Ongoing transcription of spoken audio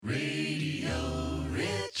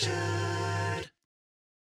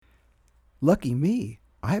lucky me,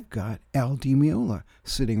 I've got Al Di Meola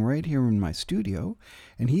sitting right here in my studio,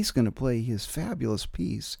 and he's going to play his fabulous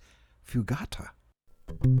piece, Fugata.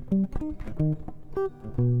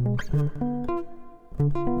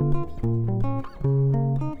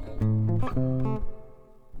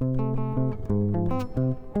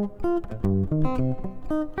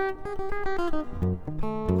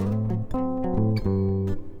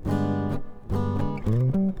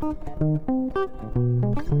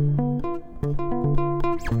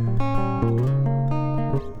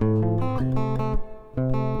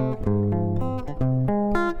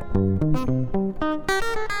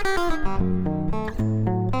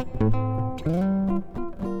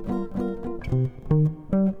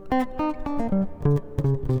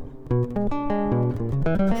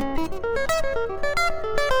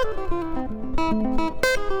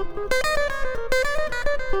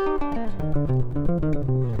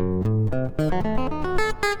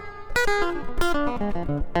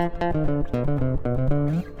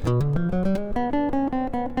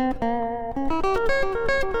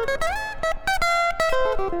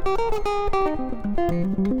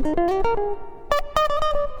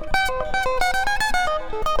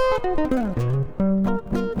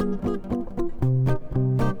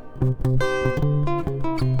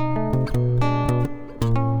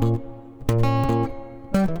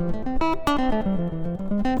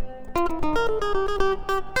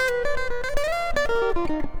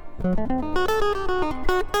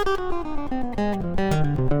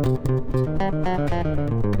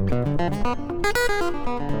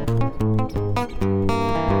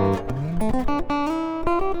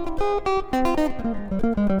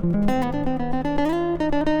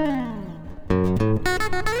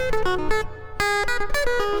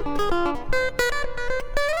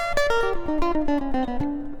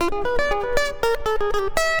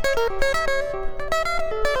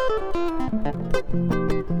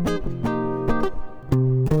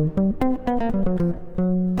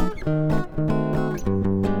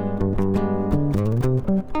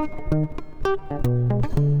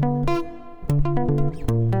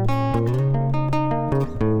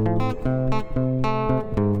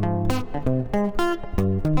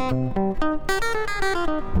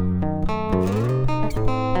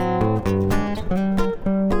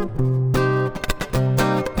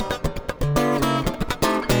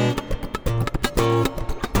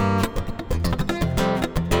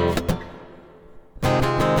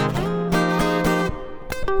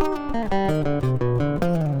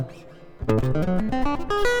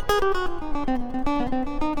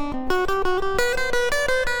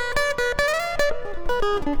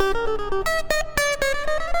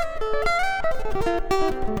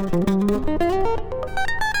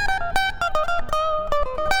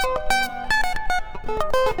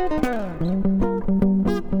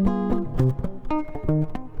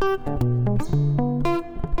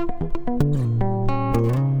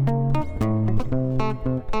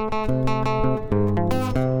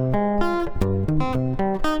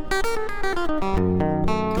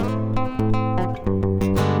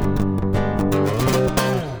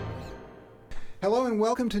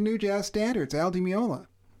 Welcome to New Jazz Standards, Al Di Meola.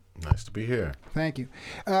 Nice to be here. Thank you.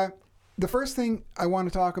 The first thing I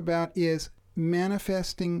want to talk about is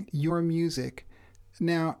manifesting your music.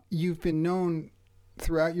 Now, you've been known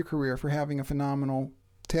throughout your career for having a phenomenal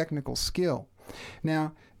technical skill.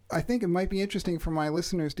 Now, I think it might be interesting for my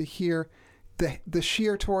listeners to hear the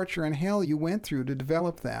sheer torture and hell you went through to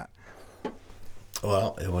develop that.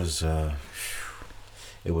 Well, it was a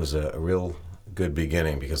real good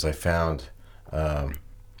beginning because I found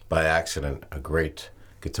by accident a great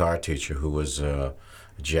guitar teacher who was a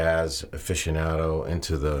jazz aficionado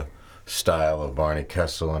into the style of Barney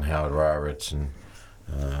Kessel and Howard Roberts and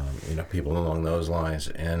people along those lines,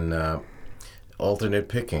 and alternate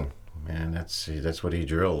picking, and that's what he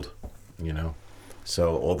drilled,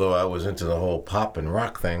 So although I was into the whole pop and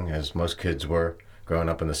rock thing, as most kids were growing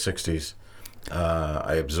up in the 60s,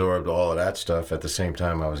 I absorbed all of that stuff. At the same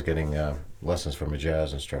time, I was getting lessons from a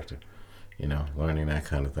jazz instructor, learning that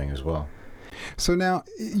kind of thing as well. So now,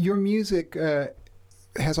 your music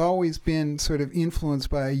has always been sort of influenced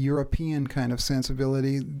by a European kind of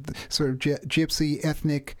sensibility, sort of gypsy,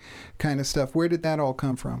 ethnic kind of stuff. Where did that all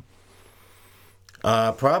come from?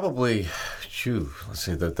 Probably, let's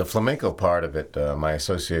see, the flamenco part of it, my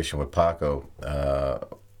association with Paco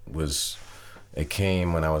it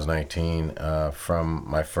came when I was 19 from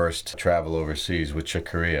my first travel overseas with Chick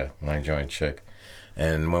Corea when I joined Chick.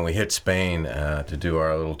 And when we hit Spain to do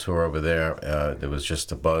our little tour over there was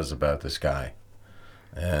just a buzz about this guy.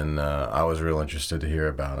 And I was real interested to hear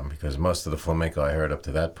about him because most of the flamenco I heard up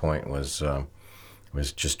to that point was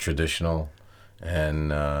was just traditional,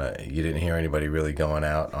 and you didn't hear anybody really going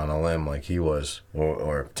out on a limb like he was,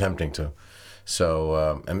 or attempting to.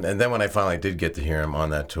 So, and then when I finally did get to hear him on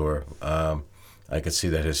that tour, I could see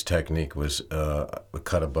that his technique was a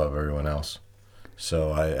cut above everyone else.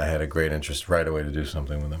 So I had a great interest right away to do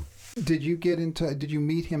something with him. Did you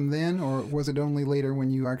meet him then, or was it only later when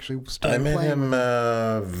you actually started playing? I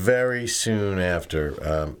met him very soon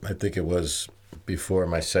after. I think it was before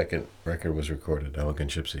my second record was recorded,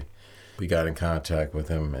 Elegant Gypsy. We got in contact with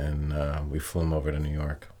him, and we flew him over to New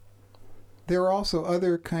York. There are also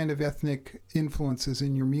other kind of ethnic influences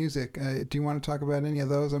in your music. Do you want to talk about any of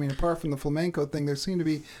those? I mean, apart from the flamenco thing, there seem to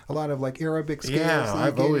be a lot of like Arabic scales. Yeah,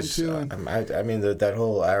 I've always. Into I mean, that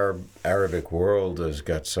whole Arabic world has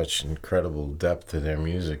got such incredible depth to their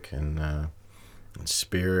music and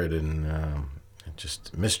spirit and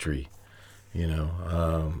just mystery, you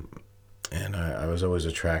know. And I was always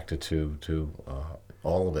attracted to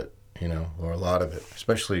all of it, you know, or a lot of it,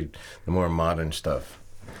 especially the more modern stuff.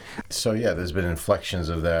 So yeah, there's been inflections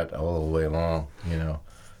of that all the way along, you know,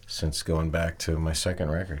 since going back to my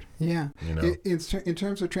second record. Yeah, you know, in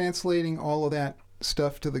terms of translating all of that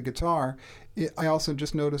stuff to the guitar, I also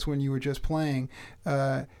just noticed when you were just playing,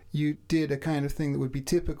 you did a kind of thing that would be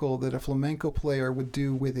typical that a flamenco player would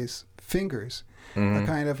do with his fingers, a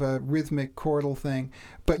kind of a rhythmic chordal thing.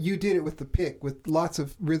 But you did it with the pick, with lots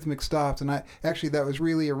of rhythmic stops, and that was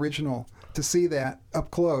really original to see that up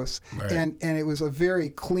close. Right. And it was a very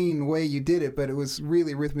clean way you did it, but it was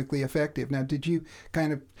really rhythmically effective. Now, did you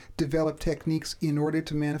kind of develop techniques in order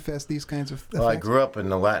to manifest these kinds of effects? Well, I grew up in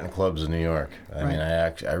the Latin clubs in New York. I mean,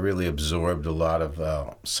 I really absorbed a lot of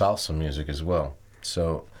salsa music as well.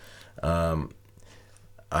 So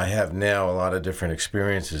I have now a lot of different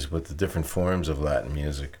experiences with the different forms of Latin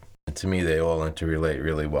music. And to me, they all interrelate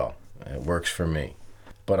really well. It works for me.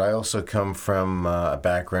 But I also come from a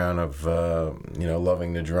background of,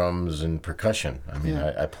 loving the drums and percussion. I mean,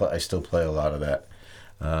 yeah. I still play a lot of that.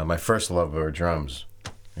 My first love were drums,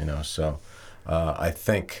 you know, so I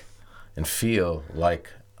think and feel like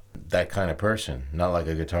that kind of person, not like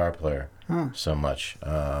a guitar player so much.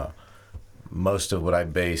 Most of what I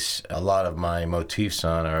base a lot of my motifs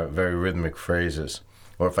on are very rhythmic phrases.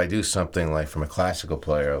 Or if I do something like from a classical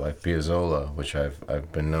player like Piazzolla, which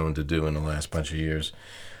I've been known to do in the last bunch of years,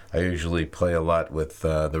 I usually play a lot with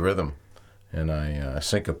the rhythm, and I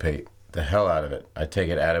syncopate the hell out of it. I take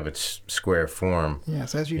it out of its square form.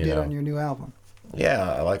 Yes, as you did on your new album.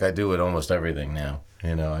 Yeah, like I do with almost everything now.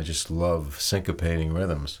 You know, I just love syncopating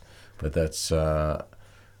rhythms, but that's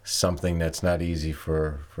something that's not easy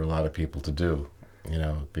for a lot of people to do, you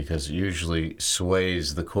know, because it usually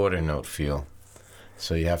sways the quarter note feel.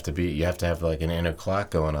 So you have to have like an inner clock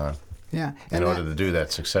going on. Yeah, in order to do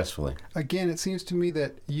that successfully. Again, it seems to me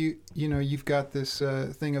that you've got this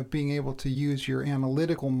thing of being able to use your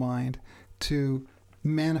analytical mind to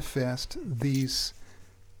manifest these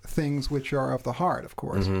things which are of the heart, of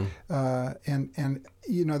course. Mm-hmm. And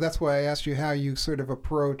that's why I asked you how you sort of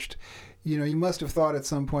approached. You must have thought at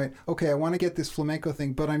some point, okay, I want to get this flamenco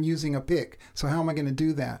thing, but I'm using a pick. So how am I going to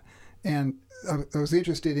do that? And I was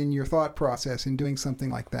interested in your thought process in doing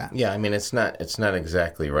something like that. Yeah, I mean, it's not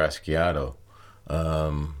exactly Raschiato,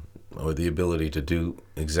 or the ability to do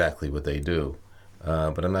exactly what they do.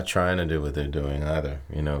 But I'm not trying to do what they're doing either,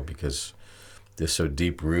 because they're so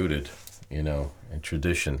deep-rooted, in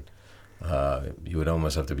tradition. You would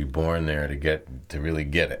almost have to be born there to really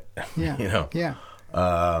get it. Yeah. Yeah.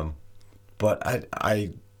 But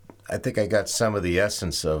I think I got some of the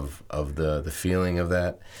essence of the feeling of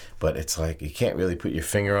that, but it's like you can't really put your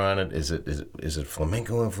finger on it. Is it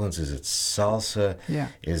flamenco influence? Is it salsa? Yeah.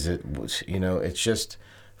 Is it it's just,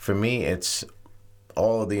 for me, it's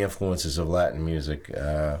all of the influences of Latin music,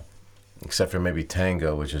 except for maybe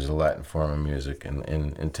tango, which is a Latin form of music. And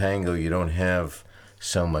in tango, you don't have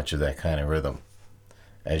so much of that kind of rhythm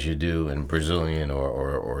as you do in Brazilian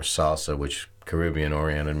or salsa, which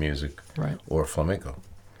Caribbean-oriented music, right, or flamenco.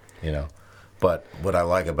 But what I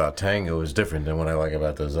like about tango is different than what I like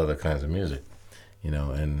about those other kinds of music,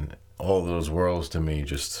 and all those worlds to me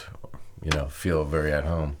just, feel very at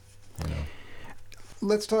home,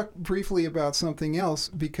 Let's talk briefly about something else,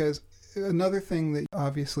 because another thing that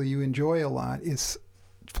obviously you enjoy a lot is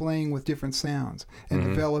playing with different sounds and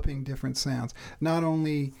developing different sounds, not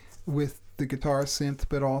only with the guitar synth,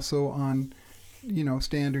 but also on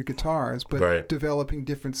standard guitars, but right, developing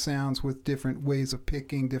different sounds with different ways of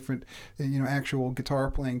picking, different, actual guitar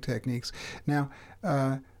playing techniques. Now,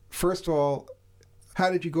 first of all, how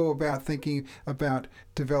did you go about thinking about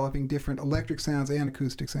developing different electric sounds and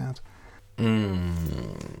acoustic sounds?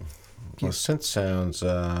 music? Well, synth sounds,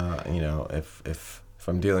 if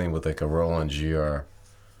I'm dealing with like a Roland GR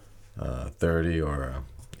 30 or a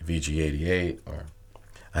VG88, or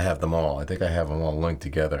I have them all. I think I have them all linked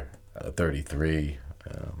together. 33.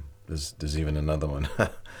 There's even another one.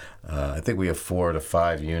 I think we have 4 to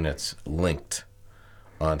 5 units linked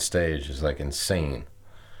on stage. It's like insane.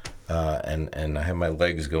 And I have my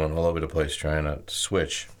legs going all over the place trying to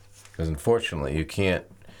switch, because unfortunately you can't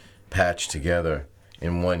patch together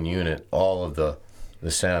in one unit all of the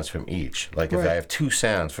sounds from each. Like if Right. I have 2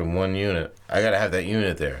 sounds from one unit, I got to have that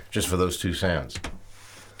unit there just for those 2 sounds.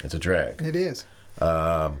 It's a drag. It is.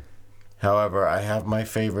 However, I have my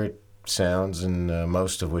favorite sounds, and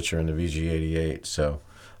most of which are in the VG88. So,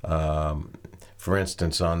 for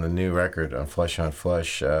instance, on the new record, on Flesh on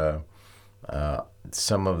Flesh,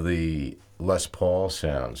 some of the Les Paul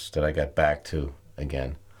sounds that I got back to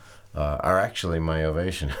again are actually my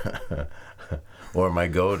Ovation or my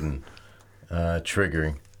Godin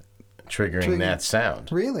triggering that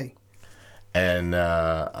sound. Really? And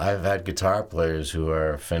I've had guitar players who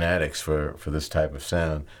are fanatics for this type of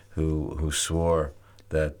sound who swore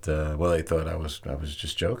that they thought I was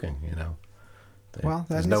just joking, you know. Well,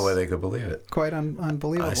 there's no way they could believe it. Quite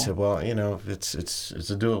unbelievable. I said, well, you know, it's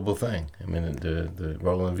a doable thing. I mean, the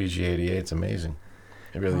Roland VG88 is amazing.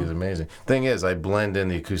 It really is amazing. Thing is, I blend in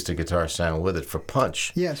the acoustic guitar sound with it for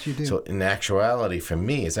punch. Yes, you do. So in actuality, for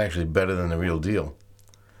me, it's actually better than the real deal.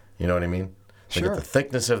 You know what I mean? Sure. I get the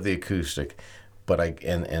thickness of the acoustic, but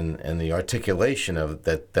and the articulation of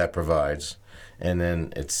that provides, and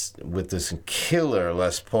then it's with this killer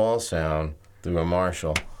Les Paul sound through a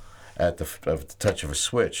Marshall at the touch of a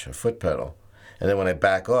switch, a foot pedal, and then when I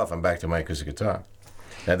back off, I'm back to my acoustic guitar.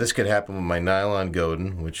 Now this could happen with my nylon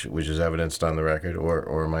Godin, which is evidenced on the record,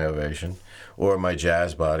 or my Ovation, or my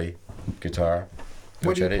jazz body guitar, What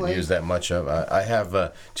which do you I didn't play? use that much of. I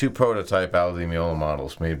have 2 prototype Al Di Meola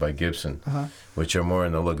models made by Gibson, which are more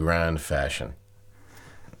in the Legrand fashion.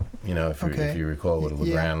 You know, if you recall what a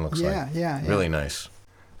Legrand looks like. Yeah. Really nice.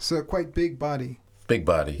 So quite big body. Big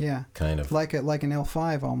body. Yeah. Kind of. Like an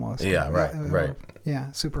L5 almost. Yeah, right.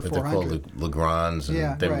 Yeah, Super But 400. they're called Legrands, and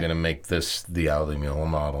Yeah, they were right. going to make this the Al Di Meola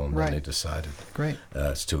model, and Right. then they decided Great.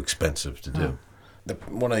 it's too expensive to do.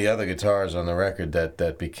 One of the other guitars on the record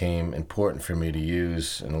that became important for me to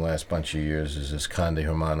use in the last bunch of years is this Conde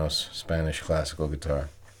Hermanos Spanish classical guitar.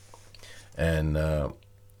 And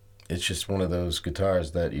it's just one of those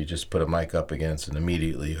guitars that you just put a mic up against and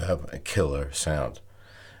immediately you have a killer sound.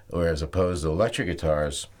 Whereas opposed to electric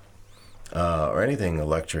guitars or anything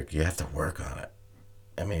electric, you have to work on it.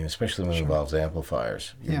 I mean, especially when it involves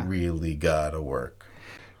amplifiers. You really got to work.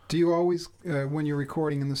 Do you always, when you're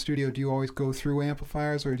recording in the studio, do you always go through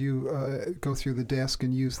amplifiers, or do you go through the desk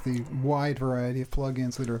and use the wide variety of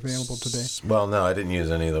plugins that are available today? Well, no, I didn't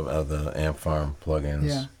use any of the Amp Farm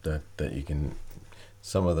plugins that you can.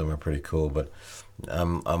 Some of them are pretty cool, but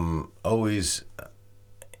I'm always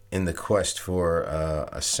in the quest for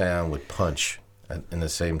a sound with punch at the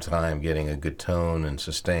same time getting a good tone and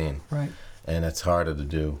sustain. Right. And it's harder to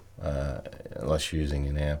do unless you're using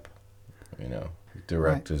an amp, you know.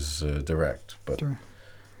 Direct is direct,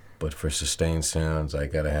 but for sustained sounds, I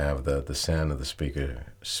got to have the sound of the speaker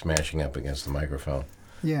smashing up against the microphone.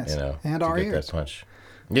 Yes, you know, and to our get ears. that punch.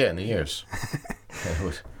 Yeah, in the ears.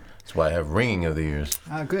 That's why I have ringing of the ears.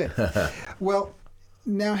 Ah, good. Well,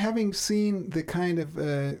 now having seen the kind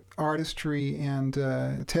of artistry and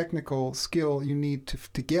technical skill you need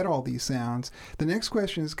to get all these sounds, the next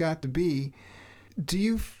question has got to be, do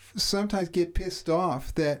you sometimes get pissed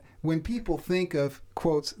off that when people think of,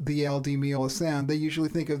 quotes, the Al Di Meola sound, they usually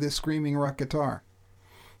think of this screaming rock guitar?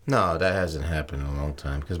 No, that hasn't happened in a long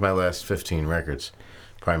time, because my last 15 records,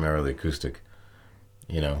 primarily acoustic,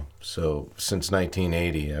 you know. So since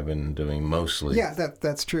 1980, I've been doing mostly... Yeah,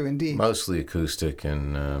 that's true indeed. Mostly acoustic,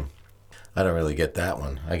 and I don't really get that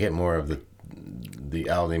one. I get more of the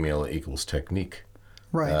Al Di Meola equals technique.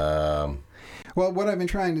 Right. Well, what I've been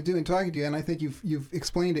trying to do in talking to you, and I think you've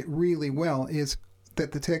explained it really well, is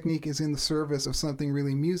that the technique is in the service of something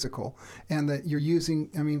really musical, and that you're using,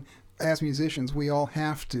 I mean, as musicians, we all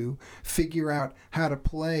have to figure out how to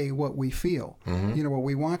play what we feel, you know, what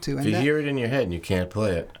we want to. And if you hear it in your head and you can't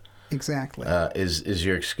play it, exactly. Is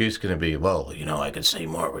your excuse going to be, well, you know, I can say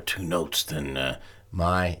more with 2 notes than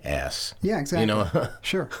my ass? Yeah, exactly. You know?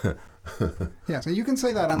 Sure. Yeah, so you can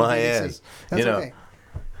say that on my the BBC. ass. That's you know, okay.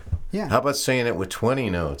 Yeah. How about saying it with 20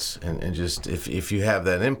 notes and just if you have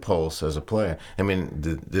that impulse as a player? I mean,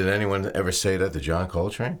 did anyone ever say that to John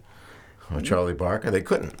Coltrane or Charlie Barker? They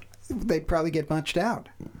couldn't. They'd probably get bunched out.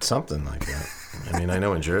 Something like that. I mean, I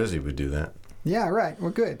know in Jersey we do that. Yeah, right.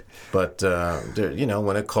 Well, good. But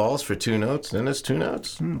when it calls for two notes, then it's two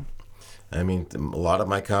notes. I mean, a lot of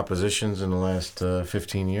my compositions in the last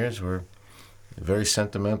 15 years were very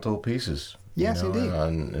sentimental pieces. Yes, indeed.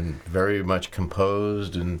 And very much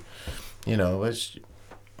composed, and it's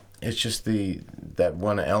just that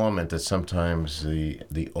one element that sometimes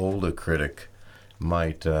the older critic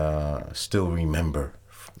might still remember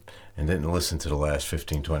and didn't listen to the last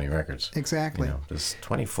 15, 20 records. Exactly. There's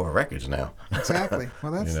 24 records now. Exactly.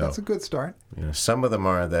 Well, that's a good start. Some of them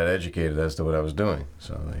aren't that educated as to what I was doing,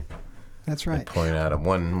 so that's right. They point out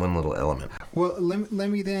one little element. Well, let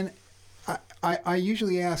me then. I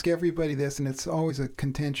usually ask everybody this, and it's always a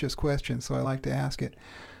contentious question, so I like to ask it.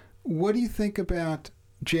 What do you think about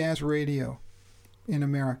jazz radio in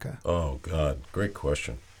America? Oh, God. Great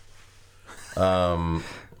question.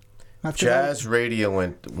 Jazz radio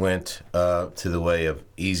went to the way of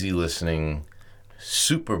easy listening,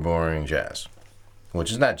 super boring jazz,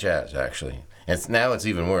 which is not jazz, actually. And now it's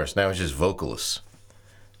even worse. Now it's just vocalists,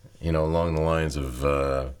 along the lines of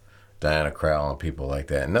Diana Krall and people like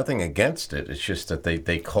that. And nothing against it. It's just that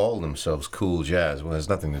they call themselves cool jazz. Well, it has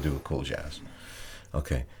nothing to do with cool jazz.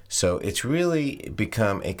 Okay, so it's really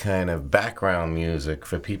become a kind of background music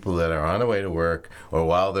for people that are on their way to work or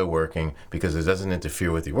while they're working, because it doesn't interfere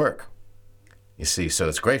with your work. You see, so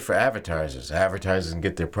it's great for advertisers. Advertisers can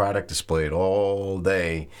get their product displayed all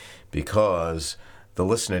day because the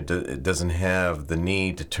listener doesn't have the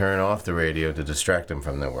need to turn off the radio to distract them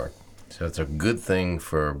from their work. So it's a good thing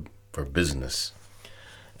for business.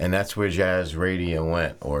 And that's where jazz radio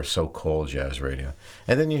went, or so-called jazz radio.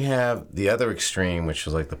 And then you have the other extreme, which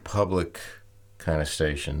is like the public kind of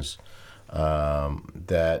stations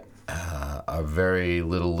that are very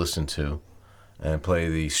little listened to and play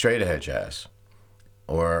the straight-ahead jazz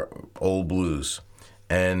or old blues.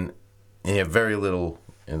 And you have very little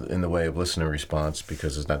in the way of listener response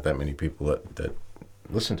because there's not that many people that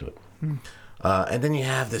listen to it. And then you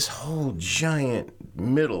have this whole giant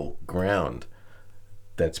middle ground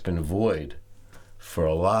that's been void for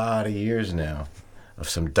a lot of years now of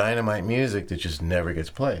some dynamite music that just never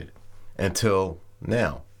gets played until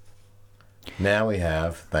now. Now we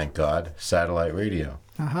have, thank God, satellite radio.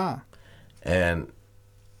 And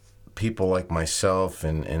people like myself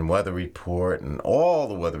and Weather Report and all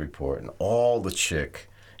the Weather Report and all the Chick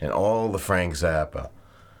and all the Frank Zappa,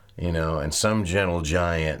 and some Gentle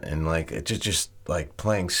Giant, and like it's just like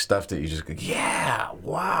playing stuff that you just go, yeah,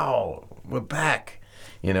 wow, we're back.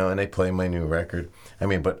 And they play my new record. I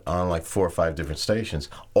mean, but on like 4 or 5 different stations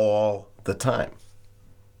all the time.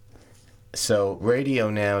 So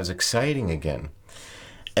radio now is exciting again.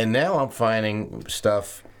 And now I'm finding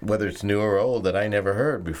stuff, whether it's new or old, that I never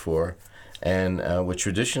heard before. And with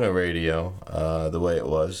traditional radio, the way it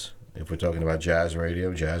was, if we're talking about jazz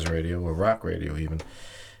radio, or rock radio even,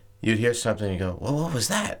 you'd hear something and you go, well, what was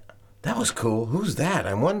that? That was cool. Who's that?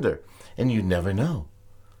 I wonder. And you'd never know.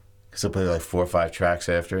 Because they'll play like 4 or 5 tracks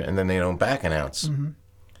after, and then they don't back announce.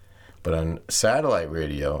 But on satellite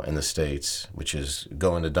radio in the States, which is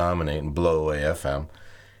going to dominate and blow away FM,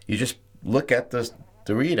 you just look at the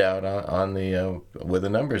readout on the where the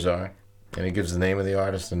numbers are, and it gives the name of the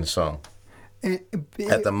artist and the song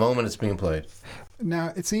at the moment it's being played.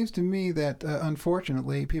 Now, it seems to me that,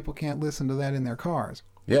 unfortunately, people can't listen to that in their cars.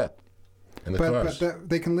 Yeah. In the cars. But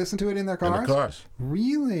they can listen to it in their cars? In the cars.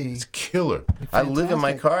 Really? It's killer. Fantastic. I live in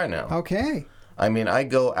my car now. Okay. I mean, I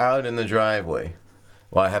go out in the driveway.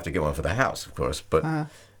 Well, I have to get one for the house, of course. But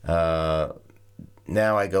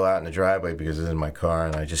now I go out in the driveway because it's in my car,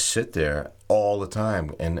 and I just sit there all the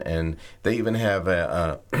time. And they even have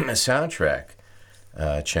a soundtrack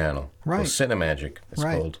channel called Cinemagic, it's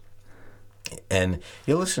called. And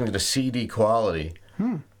you're listening to the CD quality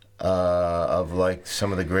of like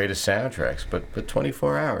some of the greatest soundtracks, but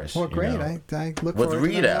 24 hours. Well, great. I look with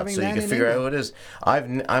forward to readouts, so you can figure out who it is.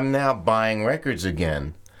 I'm now buying records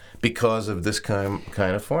again because of this kind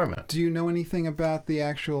of format. Do you know anything about the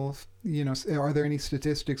actual? Are there any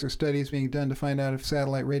statistics or studies being done to find out if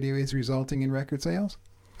satellite radio is resulting in record sales?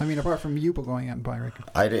 I mean, apart from you going out and buying records.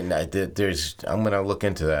 I didn't. I did. I'm going to look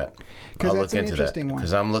into that. I'll look into that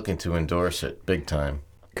because I'm looking to endorse it big time.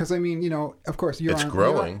 Because, I mean, of course, it's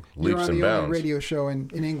growing, leaps and bounds. You're on the only radio show in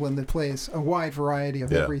England that plays a wide variety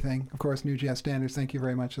of everything. Of course, New Jazz Standards, thank you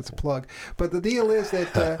very much. That's a plug. But the deal is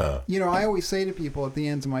that, I always say to people at the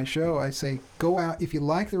ends of my show, I say, go out, if you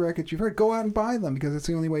like the records you've heard, go out and buy them, because it's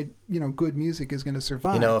the only way, good music is going to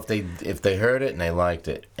survive. If they heard it and they liked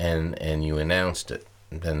it and you announced it,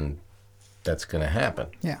 then that's going to happen.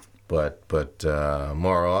 Yeah. But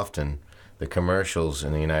more often, the commercials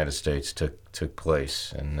in the United States took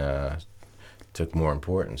place and took more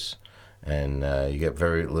importance. and you get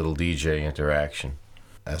very little DJ interaction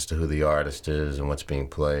as to who the artist is and what's being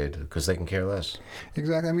played, because they can care less.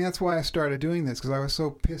 Exactly. I mean, that's why I started doing this, because I was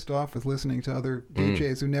so pissed off with listening to other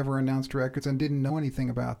DJs who never announced records and didn't know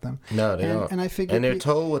anything about them. No, they don't. And I figured, and they're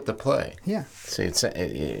told what to play. Yeah. See, it's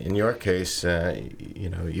in your case,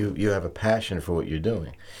 you have a passion for what you're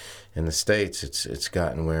doing. In the States, it's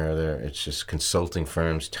gotten where it's just consulting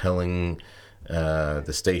firms telling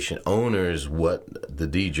the station owners what the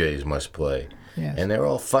DJs must play, Yes. and they're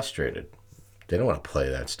all frustrated. They don't want to play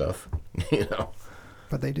that stuff,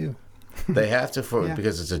 But they do. They have to Yeah.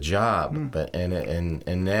 because it's a job. But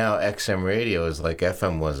and now XM radio is like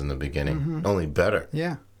FM was in the beginning, only better.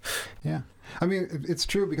 Yeah. Yeah. I mean, it's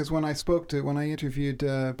true, because when I interviewed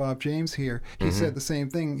Bob James here, he said the same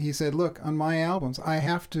thing. He said, look, on my albums, I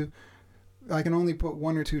can only put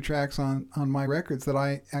 1 or 2 tracks on my records that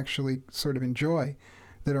I actually sort of enjoy,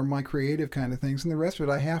 that are my creative kind of things, and the rest of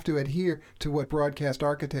it I have to adhere to what broadcast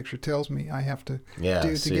architecture tells me I have to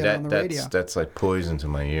do to get on the radio. That's like poison to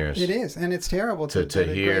my ears. It is, and it's terrible to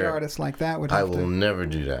hear. A great artist like that would I have will never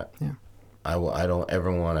do that. Yeah. I don't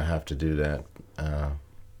ever want to have to do that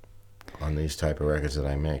on these type of records that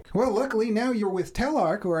I make. Well, luckily now you're with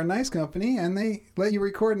Telarc, who are a nice company, and they let you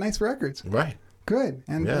record nice records. Right. Good.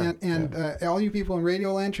 And all you people in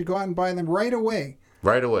Radioland should go out and buy them right away.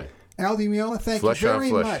 Right away. Al Di Meola, thank Flesh you on very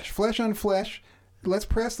flesh. much. Flesh on flesh. Let's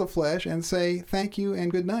press the flesh and say thank you and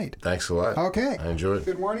good night. Thanks a lot. Okay. I enjoyed it.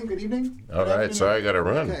 Good morning, good evening. All right, so I got to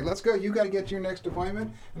run. Okay, let's go. You got to get to your next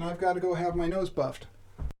appointment, and I've got to go have my nose buffed.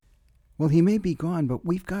 Well, he may be gone, but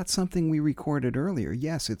we've got something we recorded earlier.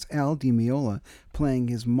 Yes, it's Al Di Meola playing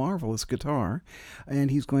his marvelous guitar, and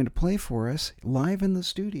he's going to play for us live in the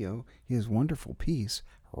studio his wonderful piece,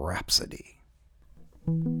 Rhapsody.